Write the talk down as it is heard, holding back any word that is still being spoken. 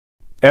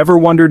Ever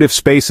wondered if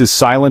space is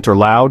silent or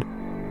loud?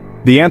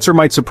 The answer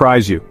might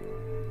surprise you.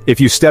 If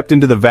you stepped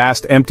into the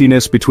vast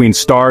emptiness between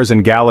stars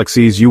and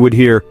galaxies, you would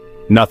hear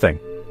nothing.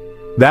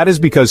 That is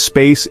because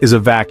space is a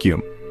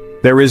vacuum.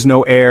 There is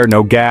no air,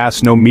 no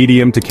gas, no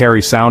medium to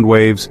carry sound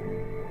waves.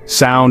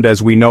 Sound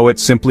as we know it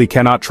simply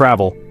cannot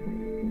travel.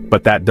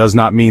 But that does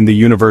not mean the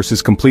universe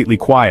is completely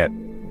quiet.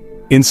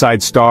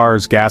 Inside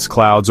stars, gas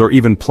clouds, or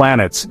even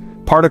planets,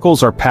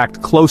 particles are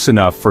packed close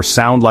enough for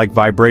sound-like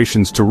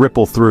vibrations to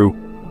ripple through.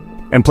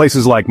 And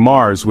places like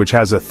Mars, which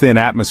has a thin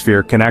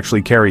atmosphere, can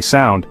actually carry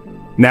sound.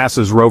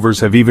 NASA's rovers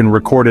have even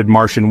recorded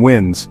Martian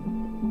winds.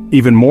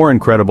 Even more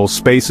incredible,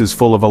 space is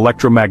full of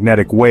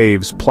electromagnetic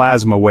waves,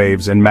 plasma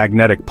waves, and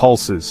magnetic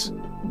pulses.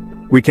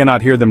 We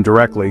cannot hear them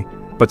directly,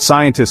 but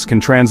scientists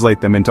can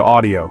translate them into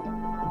audio.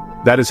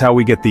 That is how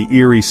we get the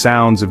eerie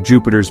sounds of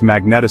Jupiter's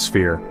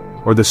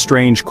magnetosphere, or the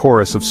strange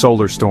chorus of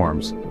solar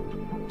storms.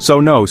 So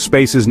no,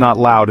 space is not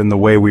loud in the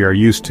way we are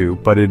used to,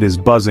 but it is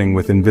buzzing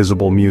with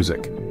invisible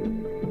music.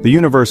 The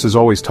universe is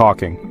always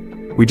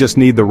talking. We just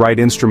need the right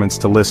instruments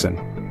to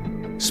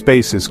listen.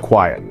 Space is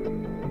quiet,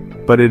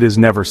 but it is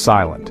never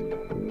silent.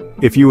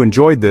 If you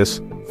enjoyed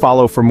this,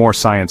 follow for more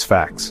science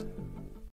facts.